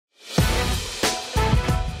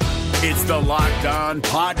It's the Locked On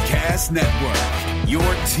Podcast Network, your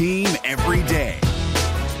team every day.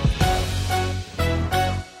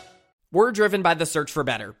 We're driven by the search for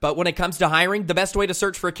better, but when it comes to hiring, the best way to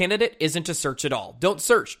search for a candidate isn't to search at all. Don't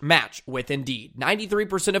search, match with Indeed.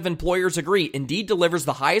 93% of employers agree Indeed delivers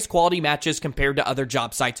the highest quality matches compared to other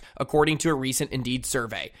job sites, according to a recent Indeed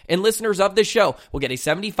survey. And listeners of this show will get a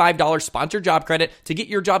 $75 sponsored job credit to get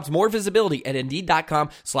your jobs more visibility at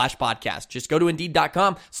Indeed.com/podcast. Just go to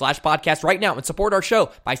Indeed.com/podcast right now and support our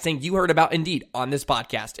show by saying you heard about Indeed on this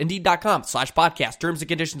podcast. Indeed.com/podcast. Terms and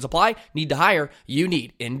conditions apply. Need to hire? You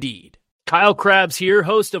need Indeed. Kyle Krabs here,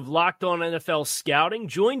 host of Locked On NFL Scouting.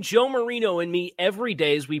 Join Joe Marino and me every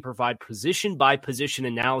day as we provide position-by-position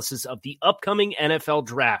analysis of the upcoming NFL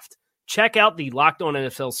Draft. Check out the Locked On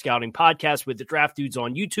NFL Scouting podcast with the Draft Dudes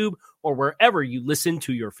on YouTube or wherever you listen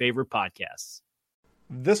to your favorite podcasts.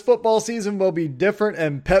 This football season will be different,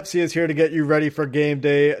 and Pepsi is here to get you ready for game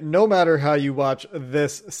day, no matter how you watch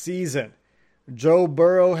this season. Joe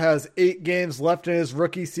Burrow has 8 games left in his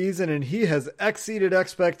rookie season, and he has exceeded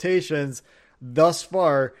expectations thus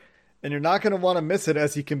far. And you're not going to want to miss it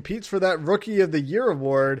as he competes for that Rookie of the Year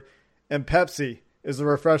award. And Pepsi is the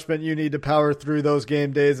refreshment you need to power through those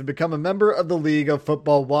game days and become a member of the League of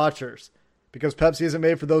Football Watchers. Because Pepsi isn't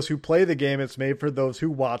made for those who play the game, it's made for those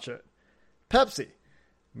who watch it. Pepsi,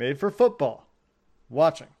 made for football.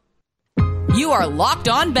 Watching. You are Locked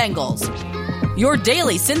On Bengals, your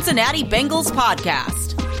daily Cincinnati Bengals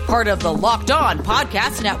podcast. Part of the Locked On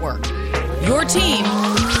Podcast Network, your team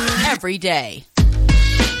every day.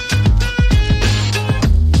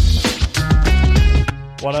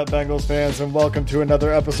 What up, Bengals fans, and welcome to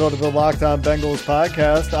another episode of the Locked On Bengals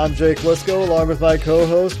podcast. I'm Jake Lisco, along with my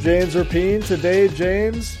co-host, James Rapine. Today,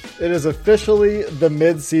 James, it is officially the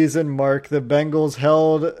midseason mark. The Bengals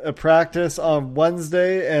held a practice on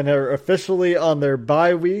Wednesday and are officially on their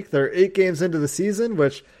bye week. They're 8 games into the season,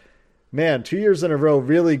 which, man, 2 years in a row,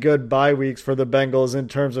 really good bye weeks for the Bengals in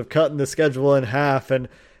terms of cutting the schedule in half. And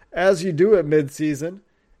as you do at midseason,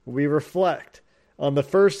 we reflect on the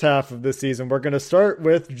first half of the season. We're going to start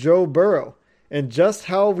with Joe Burrow and just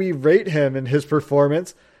how we rate him and his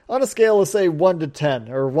performance on a scale of, say, 1 to 10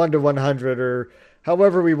 or 1 to 100 or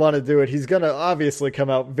however we want to do it. He's going to obviously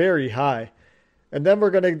come out very high. And then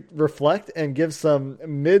we're going to reflect and give some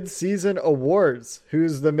mid-season awards.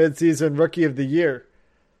 Who's the mid-season Rookie of the Year?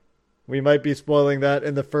 We might be spoiling that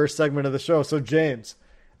in the first segment of the show. So, James,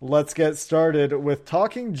 let's get started with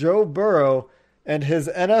talking Joe Burrow and his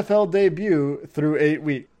NFL debut through 8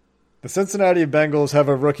 weeks. The Cincinnati Bengals have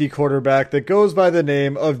a rookie quarterback that goes by the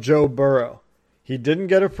name of Joe Burrow. He didn't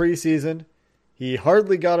get a preseason. He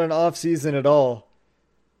hardly got an offseason at all.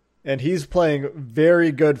 And he's playing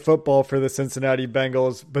very good football for the Cincinnati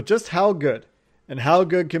Bengals. But just how good? And how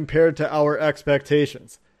good compared to our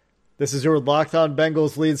expectations? This is your Locked On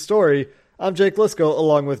Bengals lead story. I'm Jake Lisco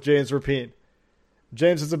along with James Rapine.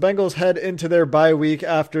 James, as the Bengals head into their bye week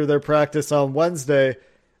after their practice on Wednesday,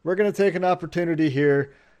 we're going to take an opportunity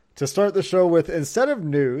here to start the show with, instead of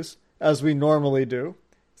news, as we normally do,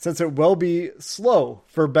 since it will be slow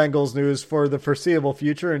for Bengals news for the foreseeable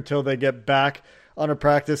future until they get back on a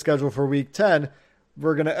practice schedule for Week 10,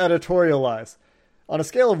 we're going to editorialize. On a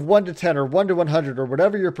scale of 1 to 10 or 1 to 100 or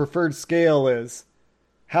whatever your preferred scale is,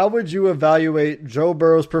 how would you evaluate Joe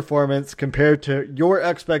Burrow's performance compared to your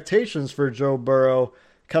expectations for Joe Burrow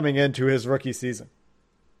coming into his rookie season?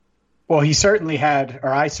 Well, I certainly had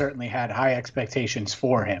high expectations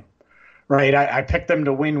for him, right? I picked them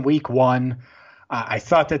to win week 1. I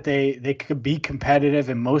thought that they could be competitive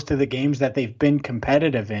in most of the games that they've been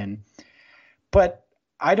competitive in. But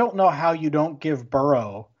I don't know how you don't give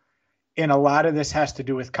Burrow, and a lot of this has to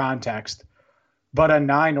do with context, but a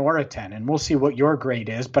 9 or a 10. And we'll see what your grade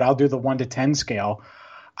is, but I'll do the 1 to 10 scale.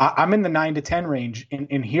 I'm in the 9 to 10 range,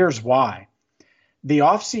 and here's why. The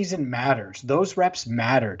offseason matters. Those reps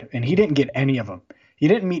mattered, and he didn't get any of them. He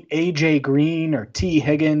didn't meet A.J. Green or T.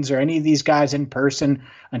 Higgins or any of these guys in person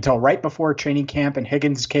until right before training camp in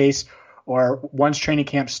Higgins' case, or once training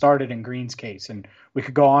camp started in Green's case. And we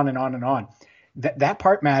could go on and on and on. That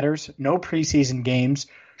part matters. No preseason games.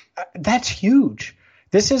 That's huge.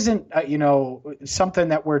 This isn't, something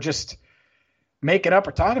that we're just making up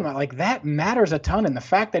or talking about. Like, that matters a ton. And the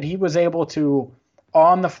fact that he was able to,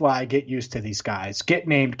 on the fly, get used to these guys, get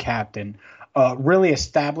named captain, really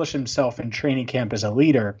establish himself in training camp as a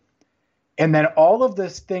leader. And then all of the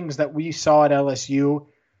things that we saw at LSU,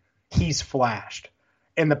 he's flashed.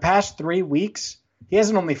 In the past 3 weeks, he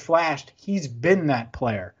hasn't only flashed, he's been that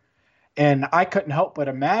player. And I couldn't help but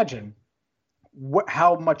imagine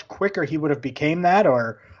how much quicker he would have became that,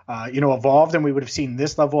 or evolved, and we would have seen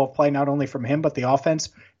this level of play not only from him but the offense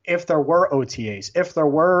if there were OTAs, if there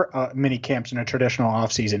were mini camps in a traditional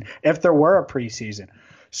offseason, if there were a preseason.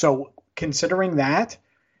 So considering that,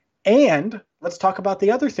 and let's talk about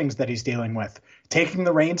the other things that he's dealing with. Taking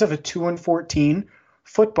the reins of a 2-14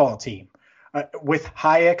 football team with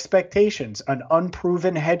high expectations, an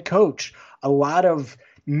unproven head coach, a lot of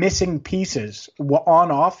missing pieces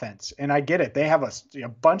on offense. And I get it. They have a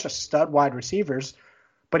bunch of stud wide receivers,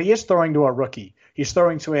 but he is throwing to a rookie. He's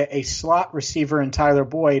throwing to a slot receiver in Tyler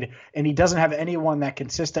Boyd, and he doesn't have anyone that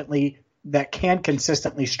can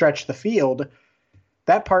consistently stretch the field.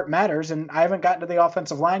 That part matters, and I haven't gotten to the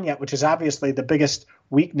offensive line yet, which is obviously the biggest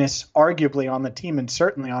weakness arguably on the team and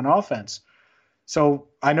certainly on offense. So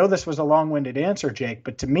I know this was a long-winded answer, Jake,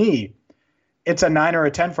 but to me, it's a 9 or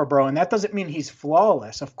a 10 for Burrow, and that doesn't mean he's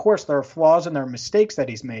flawless. Of course, there are flaws and there are mistakes that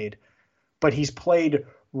he's made, but he's played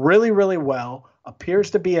really, really well,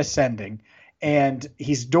 appears to be ascending, and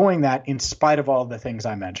he's doing that in spite of all the things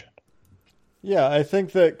I mentioned. Yeah, I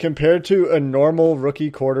think that compared to a normal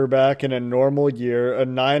rookie quarterback in a normal year, a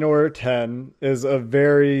 9 or a 10 is a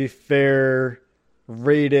very fair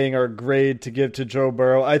rating or grade to give to Joe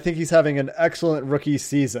Burrow. I think he's having an excellent rookie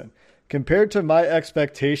season. Compared to my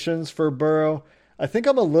expectations for Burrow, I think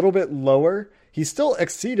I'm a little bit lower. He still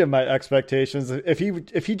exceeded my expectations. If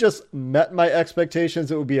he just met my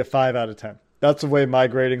expectations, it would be a 5 out of 10. That's the way my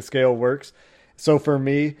grading scale works. So for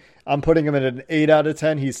me, I'm putting him at an 8 out of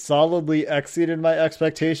 10. He's solidly exceeded my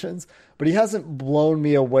expectations, but he hasn't blown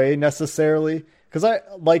me away necessarily because I,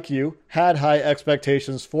 like you, had high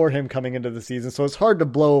expectations for him coming into the season. So it's hard to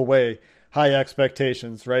blow away high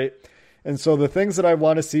expectations, right? And so the things that I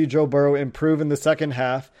want to see Joe Burrow improve in the second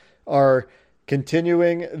half are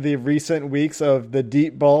continuing the recent weeks of the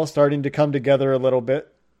deep ball starting to come together a little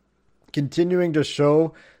bit, continuing to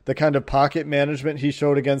show the kind of pocket management he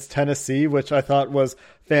showed against Tennessee, which I thought was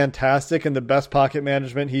fantastic and the best pocket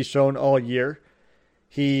management he's shown all year.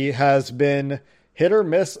 He has been hit or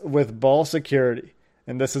miss with ball security.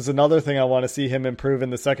 And this is another thing I want to see him improve in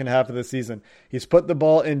the second half of the season. He's put the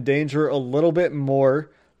ball in danger a little bit more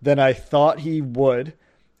than I thought he would.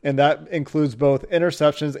 And that includes both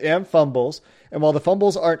interceptions and fumbles. And while the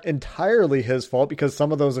fumbles aren't entirely his fault, because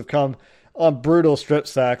some of those have come on brutal strip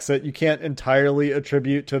sacks that you can't entirely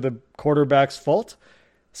attribute to the quarterback's fault,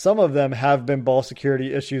 some of them have been ball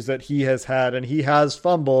security issues that he has had, and he has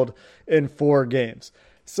fumbled in 4 games.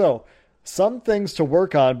 So some things to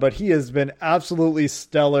work on, but he has been absolutely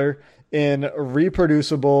stellar in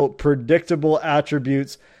reproducible, predictable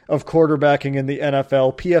attributes of quarterbacking in the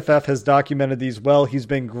NFL. PFF has documented these well. He's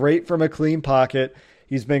been great from a clean pocket.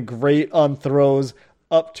 He's been great on throws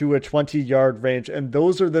up to a 20-yard range. And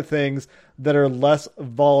those are the things that are less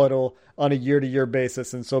volatile on a year-to-year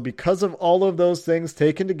basis. And so because of all of those things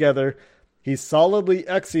taken together, he's solidly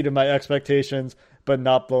exceeded my expectations, but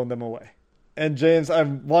not blown them away. And James, I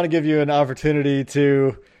want to give you an opportunity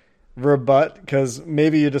to rebut, because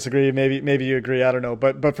maybe you disagree, maybe you agree, I don't know.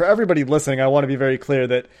 But for everybody listening, I want to be very clear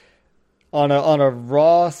that on a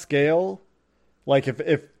raw scale, like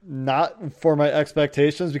if not for my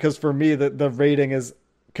expectations, because for me the rating is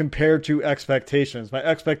compared to expectations. My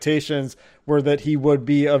expectations were that he would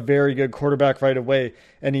be a very good quarterback right away,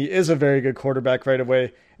 and he is a very good quarterback right away.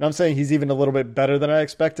 And I'm saying he's even a little bit better than I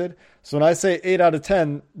expected. So when I say 8 out of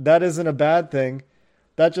 10, that isn't a bad thing.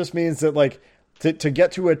 That just means that like to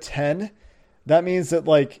get to a 10, that means that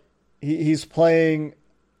like he's playing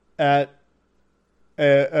at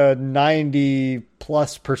a 90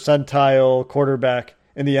 plus percentile quarterback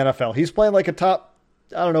in the NFL. He's playing like a top,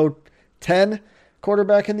 10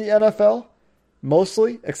 quarterback in the NFL,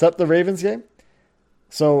 mostly, except the Ravens game.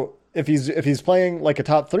 So if he's playing like a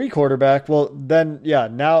top 3 quarterback, well then yeah,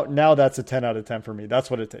 now that's a 10 out of 10 for me. That's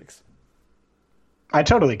what it takes. I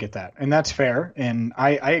totally get that, and that's fair, and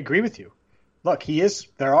I agree with you. Look,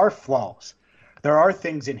 there are flaws. There are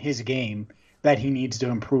things in his game that he needs to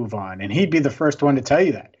improve on, and he'd be the first one to tell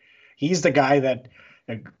you that. He's the guy that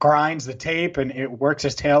grinds the tape and it works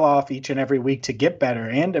his tail off each and every week to get better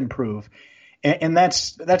and improve. And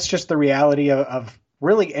that's just the reality of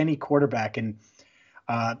really any quarterback, and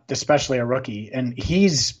especially a rookie. And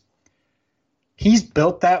he's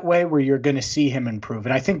built that way where you're going to see him improve.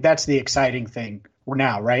 And I think that's the exciting thing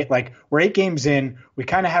now, right? Like we're 8 games in, we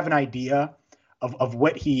kind of have an idea of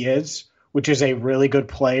what he is, which is a really good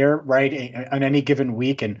player, right? On any given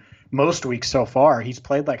week, and most weeks so far, he's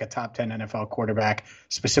played like a top 10 NFL quarterback,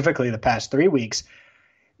 specifically the past 3 weeks.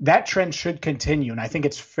 That trend should continue, and I think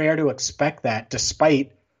it's fair to expect that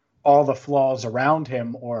despite all the flaws around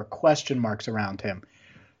him or question marks around him.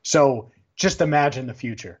 So just imagine the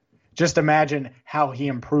future. just imagine how he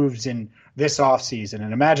improves in this offseason,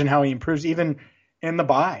 and imagine how he improves even in the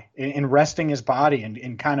bye, in resting his body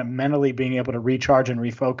and kind of mentally being able to recharge and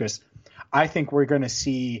refocus. I think we're going to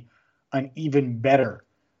see an even better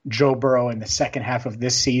Joe Burrow in the second half of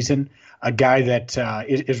this season, a guy that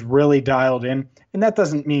is really dialed in. And that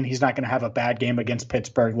doesn't mean he's not going to have a bad game against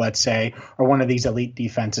Pittsburgh, let's say, or one of these elite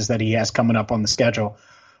defenses that he has coming up on the schedule.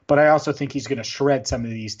 But I also think he's going to shred some of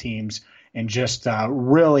these teams and just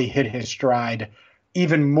really hit his stride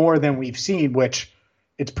even more than we've seen, which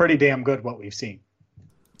it's pretty damn good what we've seen.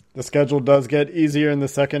 The schedule does get easier in the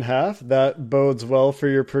second half. That bodes well for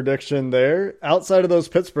your prediction there outside of those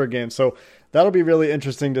Pittsburgh games. So that'll be really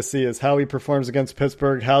interesting to see is how he performs against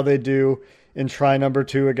Pittsburgh, how they do in try number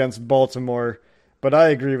 2 against Baltimore. But I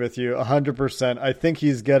agree with you 100%. I think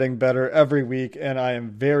he's getting better every week, and I am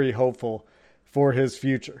very hopeful for his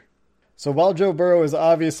future. So while Joe Burrow is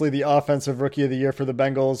obviously the offensive rookie of the year for the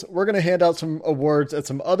Bengals, we're going to hand out some awards at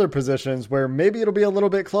some other positions where maybe it'll be a little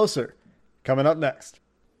bit closer. Coming up next.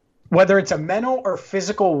 Whether it's a mental or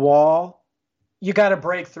physical wall, you got to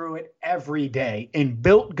break through it every day. And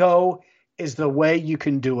Built Go is the way you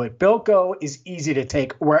can do it. Built Go is easy to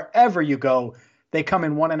take wherever you go. They come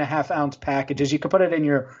in 1.5 ounce packages. You can put it in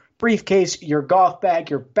your briefcase, your golf bag,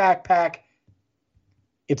 your backpack.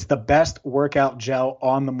 It's the best workout gel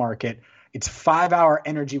on the market. It's 5-hour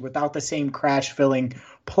energy without the same crash filling.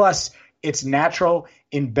 Plus, it's natural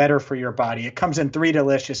and better for your body. It comes in 3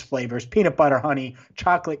 delicious flavors: peanut butter, honey,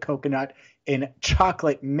 chocolate coconut, and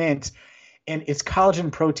chocolate mint. And its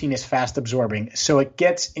collagen protein is fast absorbing, so it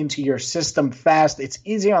gets into your system fast. It's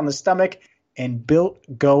easy on the stomach, and Built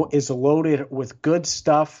Go is loaded with good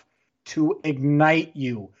stuff to ignite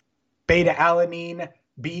you. Beta-alanine,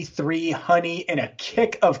 B3, honey, and a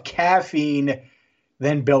kick of caffeine.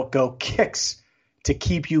 Then Built Go kicks to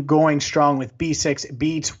keep you going strong with B6,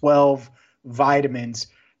 B12 vitamins.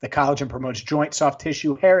 The collagen promotes joint, soft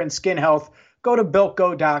tissue, hair, and skin health. Go to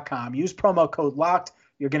BuiltGo.com. Use promo code LOCKED.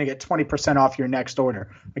 You're going to get 20% off your next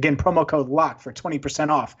order. Again, promo code LOCKED for 20%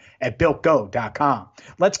 off at BuiltGo.com.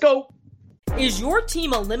 Let's go. Is your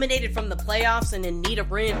team eliminated from the playoffs and in need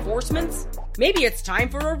of reinforcements? Maybe it's time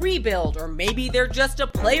for a rebuild, or maybe they're just a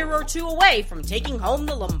player or two away from taking home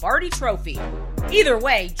the Lombardi Trophy. Either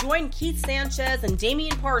way, join Keith Sanchez and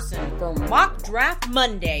Damian Parson for Mock Draft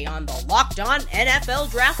Monday on the Locked On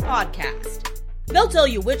NFL Draft Podcast. They'll tell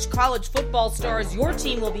you which college football stars your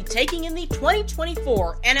team will be taking in the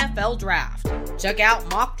 2024 NFL Draft. Check out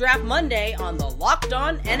Mock Draft Monday on the Locked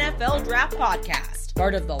On NFL Draft Podcast,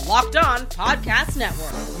 part of the Locked On Podcast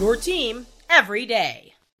Network. Your team every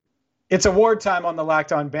day. It's award time on the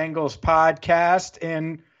Locked On Bengals podcast,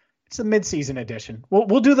 and it's a midseason edition.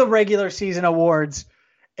 We'll do the regular season awards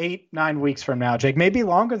 8-9 weeks from now, Jake. Maybe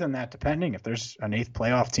longer than that, depending if there's an 8th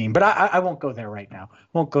playoff team. But I won't go there right now.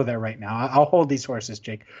 I'll hold these horses,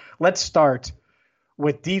 Jake. Let's start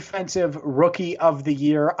with Defensive Rookie of the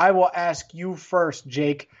Year. I will ask you first,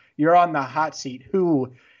 Jake. You're on the hot seat.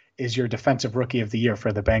 Who is your Defensive Rookie of the Year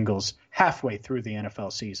for the Bengals halfway through the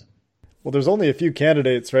NFL season? Well, there's only a few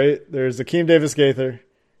candidates, right? There's Akeem Davis-Gaither.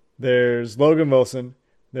 There's Logan Wilson.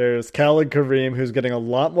 There's Khalid Kareem, who's getting a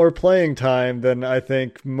lot more playing time than I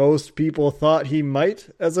think most people thought he might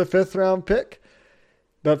as a 5th-round pick.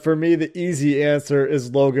 But for me, the easy answer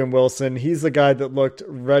is Logan Wilson. He's the guy that looked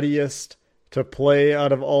readiest to play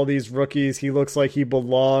out of all these rookies. He looks like he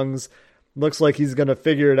belongs. Looks like he's going to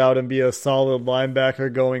figure it out and be a solid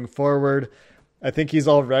linebacker going forward. I think he's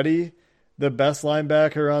already the best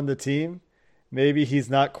linebacker on the team. Maybe he's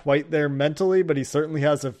not quite there mentally, but he certainly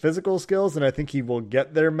has the physical skills, and I think he will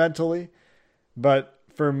get there mentally. But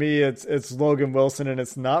for me, it's Logan Wilson, and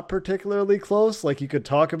it's not particularly close. Like, you could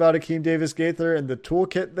talk about Akeem Davis-Gaither and the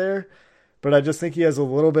toolkit there, but I just think he has a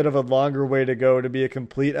little bit of a longer way to go to be a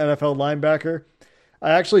complete NFL linebacker.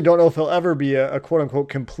 I actually don't know if he'll ever be a quote-unquote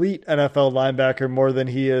complete NFL linebacker more than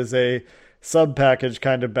he is a sub-package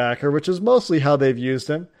kind of backer, which is mostly how they've used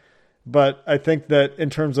him. But I think that in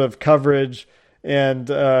terms of coverage and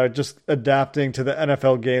just adapting to the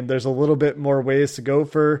NFL game, there's a little bit more ways to go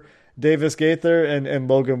for Davis-Gaither, and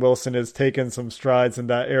Logan Wilson has taken some strides in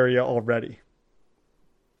that area already.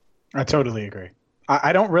 I totally agree.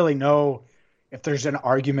 I don't really know if there's an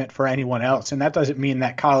argument for anyone else, and that doesn't mean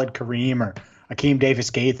that Khalid Kareem or Akeem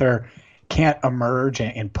Davis-Gaither can't emerge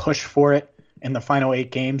and push for it in the final 8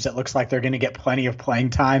 games. It looks like they're going to get plenty of playing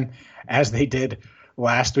time, as they did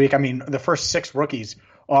last week. I mean, the first 6 rookies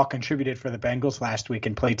all contributed for the Bengals last week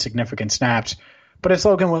and played significant snaps. But it's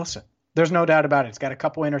Logan Wilson. There's no doubt about it. He's got a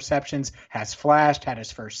couple interceptions, has flashed, had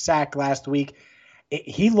his first sack last week.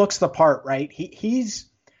 He looks the part, right? He's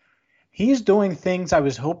he's doing things I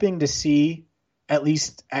was hoping to see, at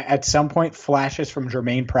least at some point, flashes from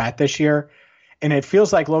Jermaine Pratt this year. And it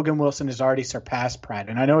feels like Logan Wilson has already surpassed Pratt.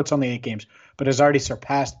 And I know it's only 8 games, but has already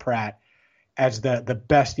surpassed Pratt as the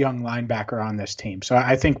best young linebacker on this team. So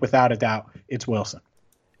I think without a doubt, it's Wilson.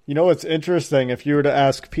 You know what's interesting? If you were to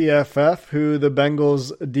ask PFF who the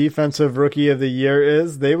Bengals Defensive Rookie of the Year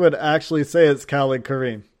is, they would actually say it's Khalid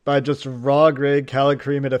Kareem. By just raw grade, Khalid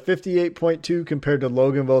Kareem at a 58.2 compared to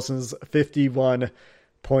Logan Wilson's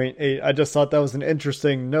 51.8. I just thought that was an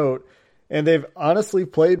interesting note. And they've honestly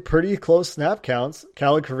played pretty close snap counts.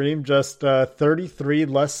 Khalid Kareem just 33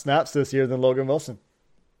 less snaps this year than Logan Wilson.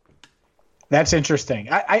 That's interesting.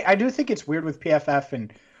 I do think it's weird with PFF,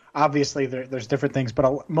 and obviously there's different things,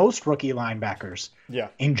 but most rookie linebackers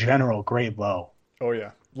in general grade low. Oh,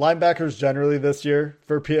 yeah. Linebackers generally this year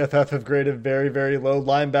for PFF have graded very, very low.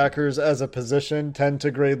 Linebackers as a position tend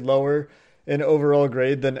to grade lower in overall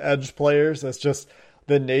grade than edge players. That's just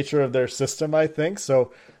the nature of their system, I think.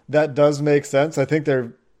 So that does make sense. I think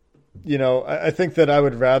I think that I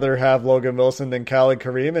would rather have Logan Wilson than Khalid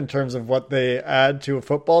Kareem in terms of what they add to a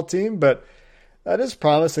football team, but that is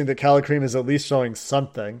promising that Khalid Kareem is at least showing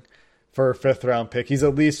something for a 5th-round pick. He's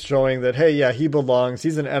at least showing that, hey, yeah, he belongs.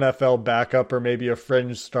 He's an NFL backup or maybe a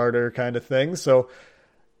fringe starter kind of thing. So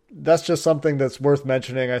that's just something that's worth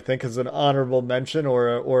mentioning, I think, as an honorable mention or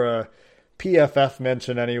a PFF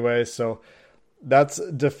mention anyway. So that's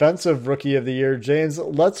Defensive Rookie of the Year. James,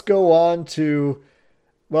 let's go on to,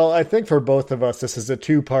 well, I think for both of us, this is a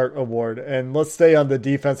 2-part award. And let's stay on the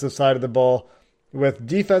defensive side of the ball with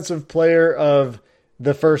Defensive Player of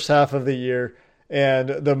the first half of the year and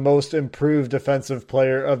the Most Improved Defensive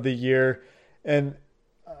Player of the Year. And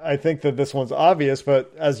I think that this one's obvious,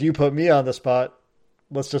 but as you put me on the spot,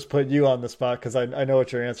 let's just put you on the spot because I know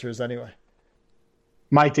what your answer is anyway.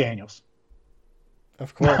 Mike Daniels.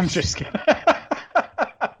 Of course. I'm just kidding.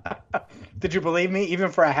 Did you believe me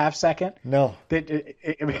even for a half second? No.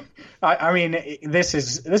 I mean, this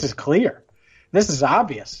is clear. This is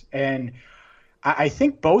obvious. And I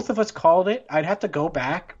think both of us called it. I'd have to go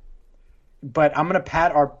back, but I'm going to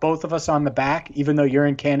pat both of us on the back, even though you're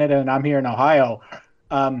in Canada and I'm here in Ohio.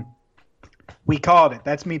 We called it.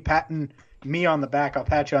 That's me patting me on the back. I'll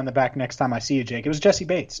pat you on the back next time I see you, Jake. It was Jesse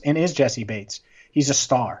Bates, and is Jesse Bates. He's a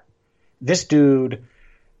star. This dude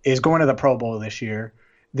is going to the Pro Bowl this year.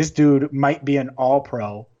 This dude might be an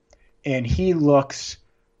all-pro, and he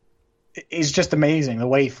is just amazing. The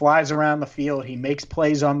way he flies around the field, he makes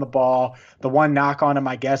plays on the ball. The one knock on him,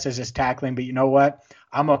 I guess, is his tackling. But you know what?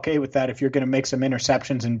 I'm okay with that if you're going to make some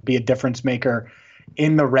interceptions and be a difference maker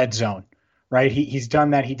in the red zone, right? He's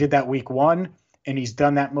done that. He did that week 1, and he's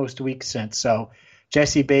done that most weeks since. So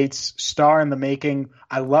Jesse Bates, star in the making.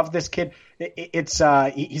 I love this kid. He's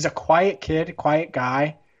a quiet kid, quiet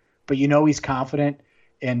guy, but you know he's confident.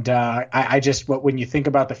 And when you think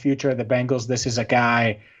about the future of the Bengals, this is a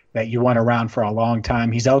guy that you want around for a long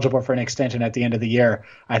time. He's eligible for an extension at the end of the year.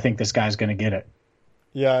 I think this guy's going to get it.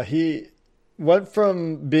 Yeah, he went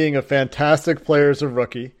from being a fantastic player as a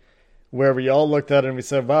rookie, where we all looked at it and we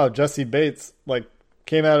said, wow, Jesse Bates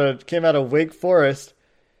came out of Wake Forest,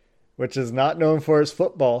 which is not known for its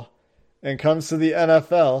football, and comes to the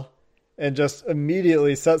NFL and just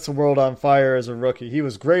immediately sets the world on fire as a rookie. He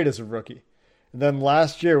was great as a rookie. And then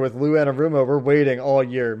last year with Lou Anarumo, we're waiting all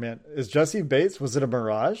year, man. Is Jesse Bates, was it a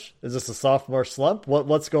mirage? Is this a sophomore slump?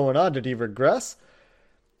 What's going on? Did he regress?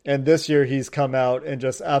 And this year he's come out and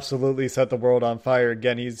just absolutely set the world on fire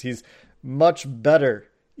again. He's much better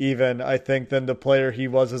even, I think, than the player he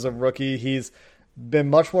was as a rookie. He's been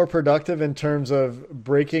much more productive in terms of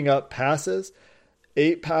breaking up passes.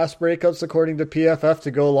 8 pass breakups according to PFF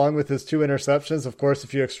to go along with his 2 interceptions. Of course,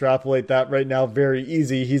 if you extrapolate that right now, very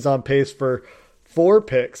easy. He's on pace for 4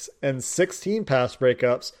 picks and 16 pass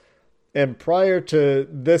breakups. And prior to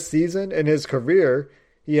this season in his career,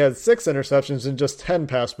 he had 6 interceptions and just 10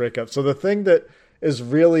 pass breakups. So the thing that is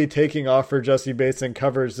really taking off for Jesse Bates in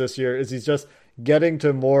coverage this year is he's just getting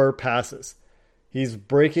to more passes. He's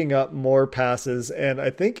breaking up more passes. And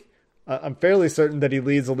I think I'm fairly certain that he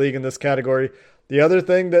leads the league in this category. The other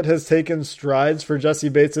thing that has taken strides for Jesse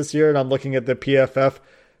Bates this year, and I'm looking at the PFF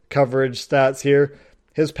coverage stats here,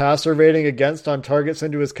 his passer rating against on targets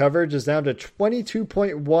into his coverage is down to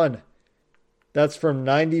 22.1. That's from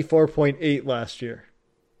 94.8 last year.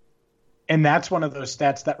 And that's one of those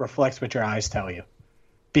stats that reflects what your eyes tell you.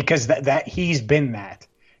 Because that he's been that.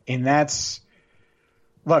 And that's,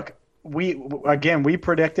 look, we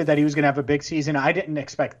predicted that he was going to have a big season. I didn't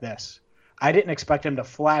expect this. I didn't expect him to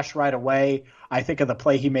flash right away. I think of the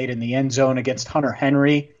play he made in the end zone against Hunter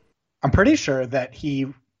Henry. I'm pretty sure that he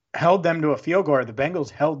held them to a field goal, or the Bengals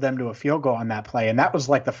held them to a field goal on that play. And that was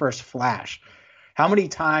like the first flash. How many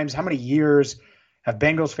times, how many years have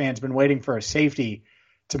Bengals fans been waiting for a safety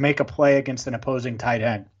to make a play against an opposing tight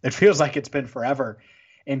end? It feels like it's been forever,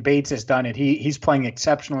 and Bates has done it. He's playing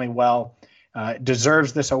exceptionally well,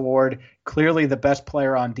 deserves this award. Clearly the best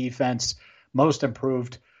player on defense, most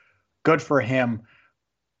improved. Good for him.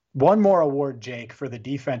 One more award, Jake, for the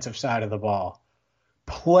defensive side of the ball.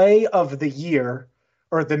 Play of the year,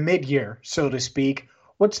 or the mid-year, so to speak.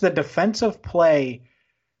 What's the defensive play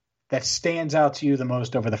that stands out to you the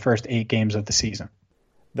most over the first 8 games of the season?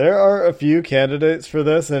 There are a few candidates for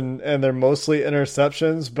this, and they're mostly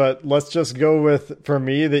interceptions, but let's just go with, for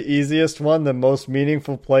me, the easiest one, the most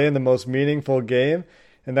meaningful play in the most meaningful game,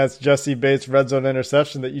 and that's Jessie Bates' red zone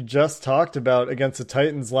interception that you just talked about against the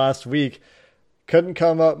Titans last week. Couldn't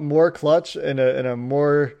come up more clutch in a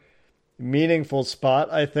more meaningful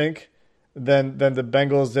spot, I think, than the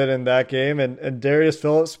Bengals did in that game. And Darius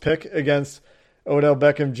Phillips' pick against Odell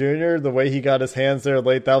Beckham Jr., the way he got his hands there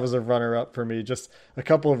late, that was a runner-up for me. Just a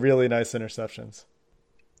couple of really nice interceptions.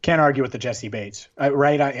 Can't argue with the Jessie Bates,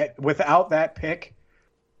 right? Without that pick,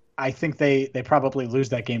 I think they probably lose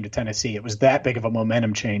that game to Tennessee. It was that big of a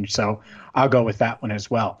momentum change, so I'll go with that one as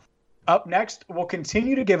well. Up next, we'll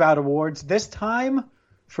continue to give out awards, this time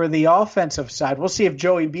for the offensive side. We'll see if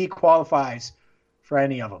Joey B qualifies for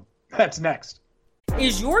any of them. That's next.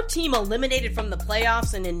 Is your team eliminated from the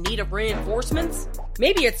playoffs and in need of reinforcements?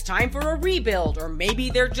 Maybe it's time for a rebuild, or maybe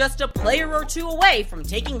they're just a player or two away from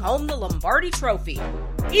taking home the Lombardi Trophy.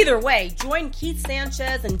 Either way, join Keith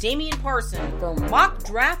Sanchez and Damian Parson for Mock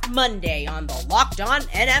Draft Monday on the Locked On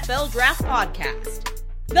NFL Draft Podcast.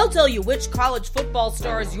 They'll tell you which college football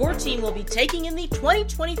stars your team will be taking in the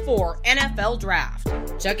 2024 NFL Draft.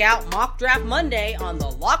 Check out Mock Draft Monday on the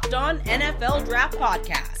Locked On NFL Draft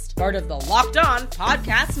Podcast, part of the Locked On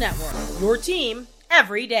Podcast Network. Your team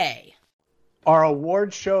every day. Our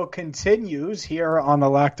award show continues here on the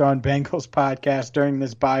Locked On Bengals podcast during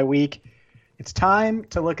this bye week. It's time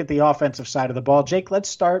to look at the offensive side of the ball. Jake, let's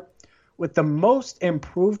start with the most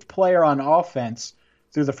improved player on offense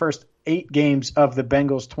through the first 8 games of the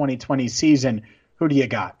Bengals 2020 season. Who do you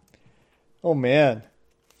got? Oh, man.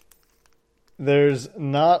 There's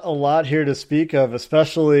not a lot here to speak of,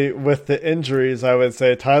 especially with the injuries, I would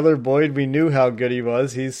say. Tyler Boyd, we knew how good he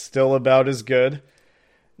was. He's still about as good.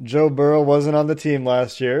 Joe Burrow wasn't on the team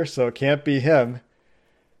last year, so it can't be him.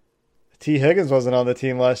 T. Higgins wasn't on the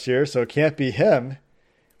team last year, so it can't be him.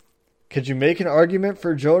 Could you make an argument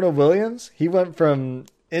for Jonah Williams? He went from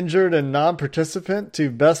injured and non-participant to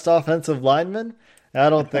best offensive lineman? I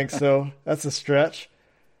don't think so. That's a stretch.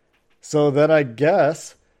 So then I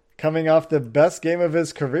guess, coming off the best game of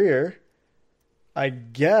his career, I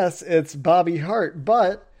guess it's Bobby Hart.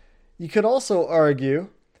 But you could also argue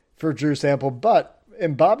for Drew Sample. But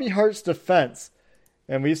in Bobby Hart's defense,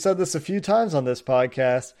 and we've said this a few times on this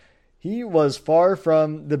podcast, he was far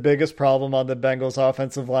from the biggest problem on the Bengals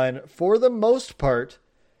offensive line for the most part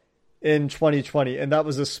in 2020, and that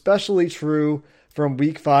was especially true from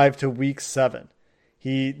week 5 to week 7.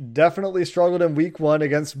 He definitely struggled in week 1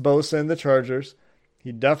 against Bosa and the Chargers.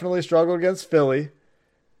 He definitely struggled against Philly.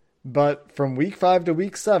 But from week 5 to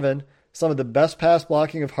week 7, some of the best pass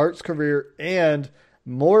blocking of Hart's career, and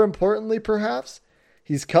more importantly perhaps,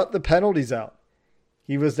 he's cut the penalties out.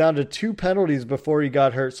 He was down to 2 penalties before he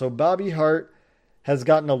got hurt. So Bobby Hart has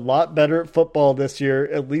gotten a lot better at football this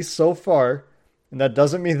year, at least so far. And that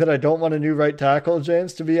doesn't mean that I don't want a new right tackle,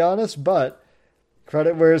 James, to be honest, but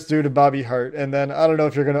credit where it's due to Bobby Hart. And then I don't know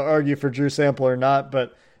if you're going to argue for Drew Sample or not,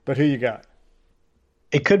 but who you got?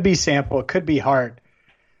 It could be Sample. It could be Hart.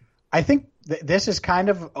 I think this is kind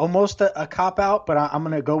of almost a cop-out, but I'm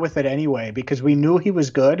going to go with it anyway because we knew he was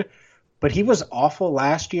good, but he was awful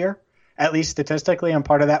last year, at least statistically, and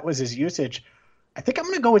part of that was his usage. I think I'm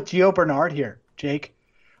going to go with Gio Bernard here, Jake.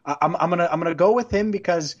 I'm going to go with him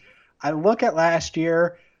because I look at last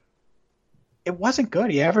year, it wasn't good.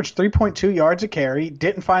 He averaged 3.2 yards a carry,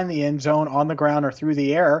 didn't find the end zone on the ground or through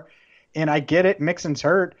the air. And I get it, Mixon's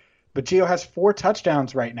hurt, but Gio has 4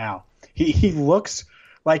 touchdowns right now. He looks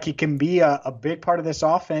like he can be a big part of this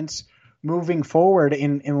offense moving forward.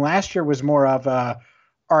 And last year was more of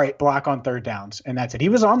all right, block on third downs, and that's it. He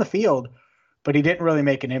was on the field, but he didn't really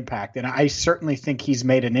make an impact. And I certainly think he's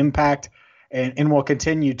made an impact and will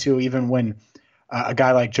continue to even when a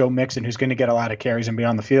guy like Joe Mixon, who's going to get a lot of carries and be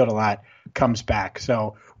on the field a lot, comes back.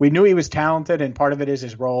 So we knew he was talented, and part of it is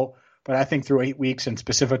his role. But I think through 8 weeks, and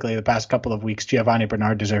specifically the past couple of weeks, Giovanni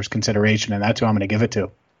Bernard deserves consideration, and that's who I'm going to give it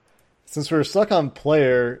to. since we're stuck on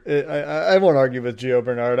player, I won't argue with Gio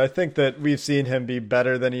Bernard. I think that we've seen him be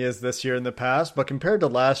better than he is this year in the past, but compared to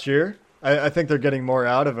last year, I think they're getting more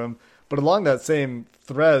out of him. But along that same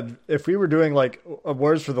thread, if we were doing like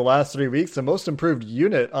awards for the last 3 weeks, the most improved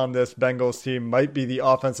unit on this Bengals team might be the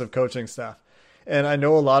offensive coaching staff. And I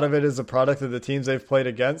know a lot of it is a product of the teams they've played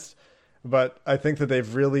against, but I think that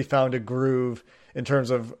they've really found a groove in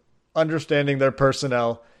terms of understanding their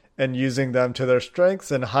personnel and using them to their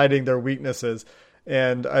strengths and hiding their weaknesses.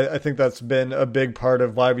 And I think that's been a big part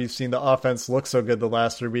of why we've seen the offense look so good the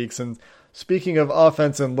last 3 weeks. And speaking of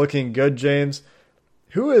offense and looking good, James,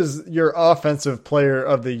 who is your offensive player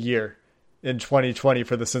of the year in 2020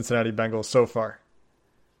 for the Cincinnati Bengals so far?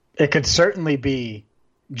 It could certainly be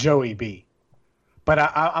Joey B. But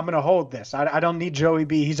I'm going to hold this. I don't need Joey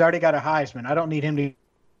B. He's already got a Heisman. I don't need him to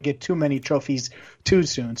get too many trophies too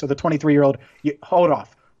soon. So the 23-year-old, hold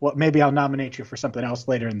off. Well, maybe I'll nominate you for something else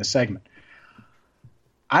later in the segment.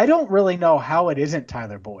 I don't really know how it isn't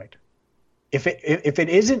Tyler Boyd. If it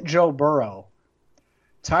isn't Joe Burrow,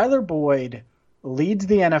 Tyler Boyd leads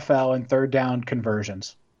the NFL in third down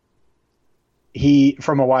conversions.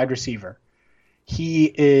 From a wide receiver. He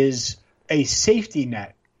is a safety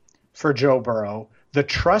net for Joe Burrow. The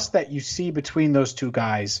trust that you see between those two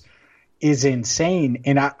guys is insane.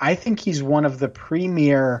 And I think he's one of the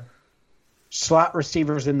premier slot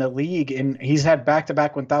receivers in the league. And he's had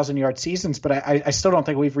back-to-back 1,000-yard seasons, but I still don't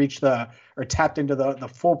think we've reached or tapped into the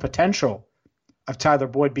full potential of Tyler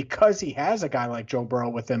Boyd because he has a guy like Joe Burrow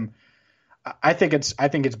with him. I think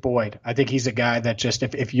it's Boyd. I think he's a guy that just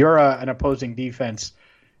if you're an opposing defense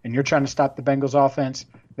and you're trying to stop the Bengals offense,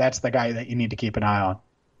 that's the guy that you need to keep an eye on.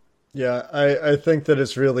 Yeah, I think that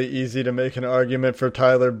it's really easy to make an argument for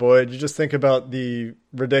Tyler Boyd. You just think about the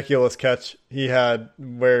ridiculous catch he had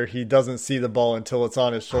where he doesn't see the ball until it's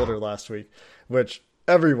on his shoulder last week, which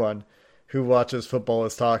everyone who watches football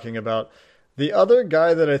is talking about. The other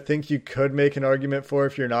guy that I think you could make an argument for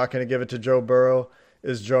if you're not going to give it to Joe Burrow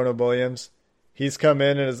is Jonah Williams. He's come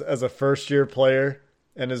in as a first-year player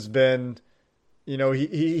and has been,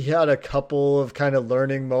 he had a couple of kind of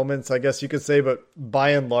learning moments, I guess you could say, but by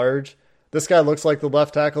and large, this guy looks like the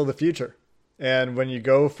left tackle of the future. And when you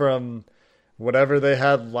go from whatever they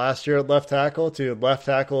had last year at left tackle to left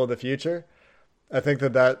tackle of the future, I think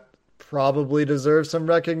that probably deserves some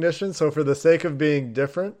recognition. So for the sake of being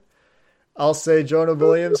different, I'll say Jonah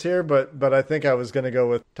Williams here, but I think I was going to go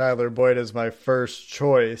with Tyler Boyd as my first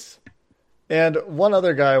choice. And one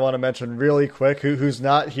other guy I want to mention really quick who's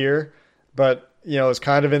not here, but is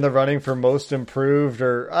kind of in the running for most improved,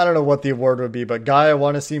 or I don't know what the award would be, but guy I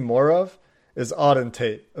want to see more of is Auden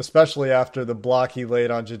Tate, especially after the block he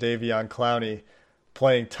laid on Jadeveon Clowney,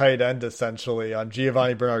 playing tight end essentially on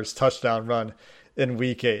Giovanni Bernard's touchdown run in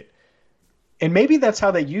Week 8. And maybe that's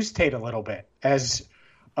how they use Tate a little bit, as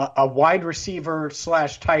a wide receiver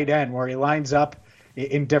 / tight end where he lines up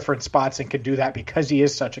in different spots and can do that because he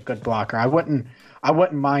is such a good blocker. I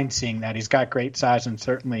wouldn't mind seeing that. He's got great size and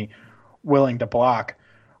certainly willing to block.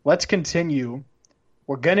 Let's continue.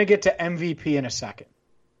 We're going to get to MVP in a second.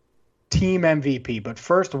 Team MVP. But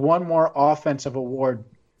first, one more offensive award.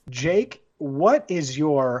 Jake, what is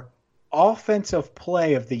your offensive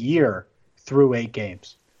play of the year through 8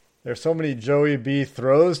 games? There's so many Joey B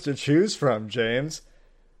throws to choose from, James,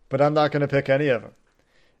 but I'm not going to pick any of them.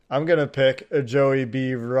 I'm going to pick a Joey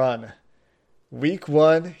B run. Week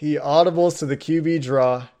 1, he audibles to the QB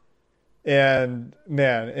draw. And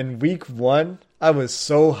man, in Week 1, I was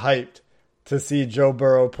so hyped to see Joe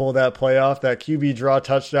Burrow pull that play off, that QB draw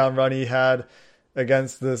touchdown run he had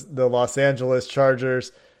against the Los Angeles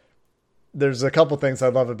Chargers. There's a couple things I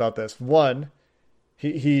love about this. One,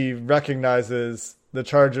 he recognizes the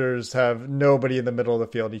Chargers have nobody in the middle of the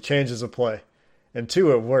field. He changes a play. And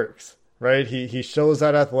 2, it works, right? He shows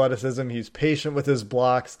that athleticism. He's patient with his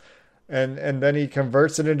blocks. And then he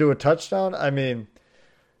converts it into a touchdown. I mean,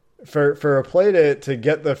 for a play to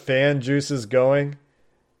get the fan juices going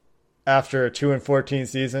after a 2-14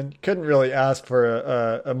 season, you couldn't really ask for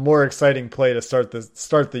a more exciting play to start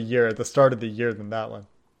the year at the start of the year than that one.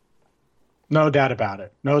 No doubt about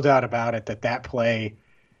it. No doubt about it that play,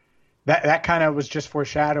 that kind of was just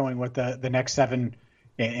foreshadowing what the next 7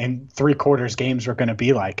 and 3/4 games were going to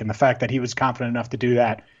be like. And the fact that he was confident enough to do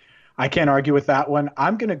that, I can't argue with that one.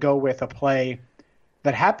 I'm going to go with a play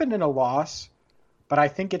that happened in a loss, but I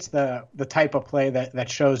think it's the type of play that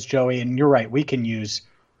shows Joey, and you're right, we can use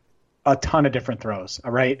a ton of different throws,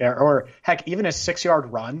 all right? Or heck, even a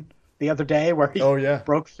 6-yard run the other day where he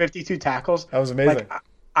broke 52 tackles. That was amazing. Like,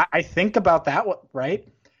 I think about that, right?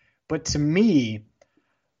 But to me,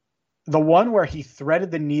 the one where he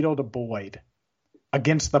threaded the needle to Boyd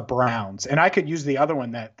against the Browns. And I could use the other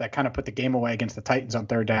one that kind of put the game away against the Titans on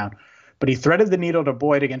third down. But he threaded the needle to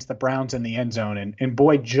Boyd against the Browns in the end zone. And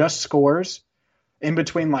Boyd just scores in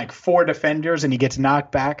between like 4 defenders and he gets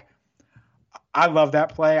knocked back. I love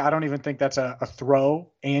that play. I don't even think that's a throw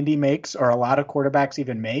Andy makes or a lot of quarterbacks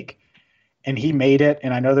even make. And he made it.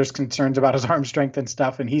 And I know there's concerns about his arm strength and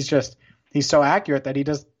stuff. And he's so accurate that he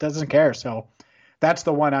doesn't care. So that's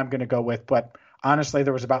the one I'm going to go with. But honestly,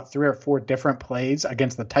 there was about 3 or 4 different plays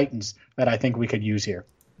against the Titans that I think we could use here.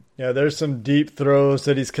 Yeah, there's some deep throws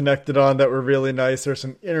that he's connected on that were really nice. There's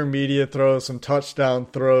some intermediate throws, some touchdown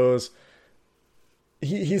throws.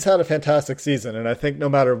 He's had a fantastic season, and I think no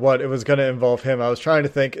matter what, it was going to involve him. I was trying to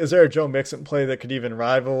think, is there a Joe Mixon play that could even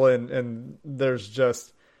rival? And there's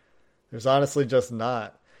honestly just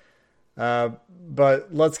not. But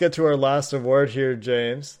let's get to our last award here,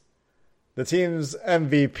 James. The team's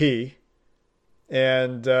MVP.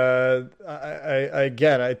 And I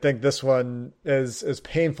think this one is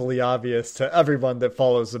painfully obvious to everyone that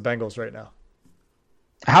follows the Bengals right now.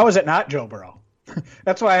 How is it not Joe Burrow?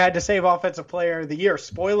 That's why I had to save Offensive Player of the Year.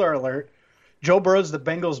 Spoiler alert, Joe Burrow's the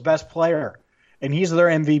Bengals' best player, and he's their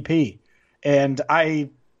MVP. And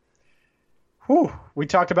we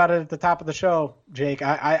talked about it at the top of the show, Jake.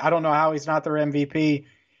 I don't know how he's not their MVP.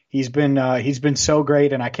 He's been so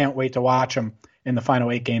great, and I can't wait to watch him in the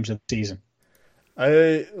final 8 games of the season.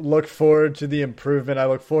 I look forward to the improvement. I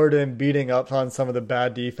look forward to him beating up on some of the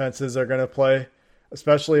bad defenses they're going to play,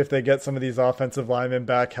 especially if they get some of these offensive linemen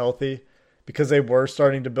back healthy, because they were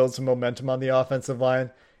starting to build some momentum on the offensive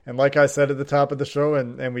line. And like I said at the top of the show,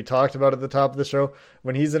 and we talked about at the top of the show,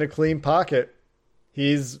 when he's in a clean pocket,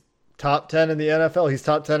 he's top 10 in the NFL. He's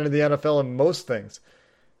top 10 in the NFL in most things.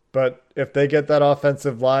 But if they get that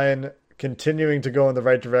offensive line continuing to go in the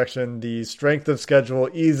right direction, the strength of schedule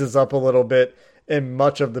eases up a little bit in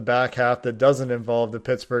much of the back half that doesn't involve the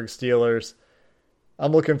Pittsburgh Steelers.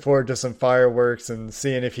 I'm looking forward to some fireworks and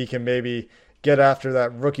seeing if he can maybe get after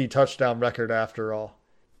that rookie touchdown record after all.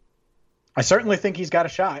 I certainly think he's got a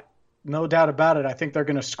shot. No doubt about it. I think they're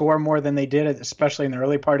going to score more than they did, especially in the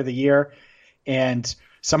early part of the year. And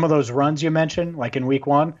some of those runs you mentioned, like in week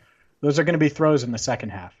 1, those are going to be throws in the second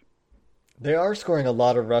half. They are scoring a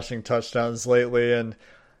lot of rushing touchdowns lately, and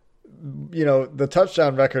you know, the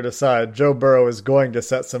touchdown record aside, Joe Burrow is going to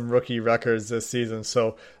set some rookie records this season,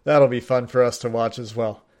 so that'll be fun for us to watch as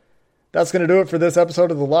well. That's going to do it for this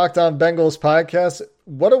episode of the Locked On Bengals podcast.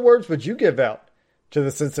 What awards would you give out to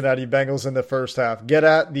the Cincinnati Bengals in the first half? Get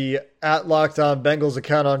at the @Locked On Bengals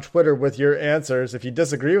account on Twitter with your answers if you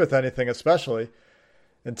disagree with anything especially.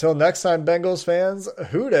 Until next time, Bengals fans,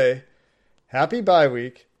 hooday, happy bye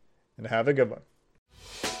week, and have a good one.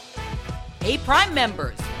 Hey, Prime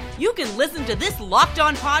members, you can listen to this Locked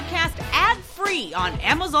On podcast ad-free on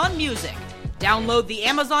Amazon Music. Download the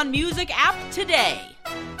Amazon Music app today.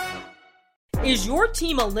 Is your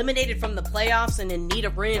team eliminated from the playoffs and in need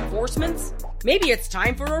of reinforcements? Maybe it's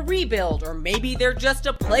time for a rebuild, or maybe they're just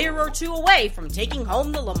a player or 2 away from taking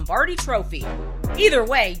home the Lombardi Trophy. Either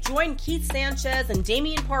way, join Keith Sanchez and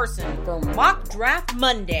Damian Parson for Mock Draft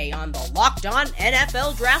Monday on the Locked On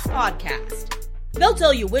NFL Draft Podcast. They'll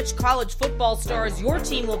tell you which college football stars your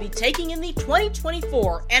team will be taking in the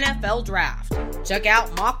 2024 NFL Draft. Check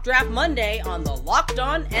out Mock Draft Monday on the Locked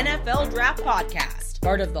On NFL Draft Podcast,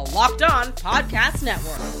 part of the Locked On Podcast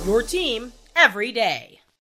Network. Your team every day.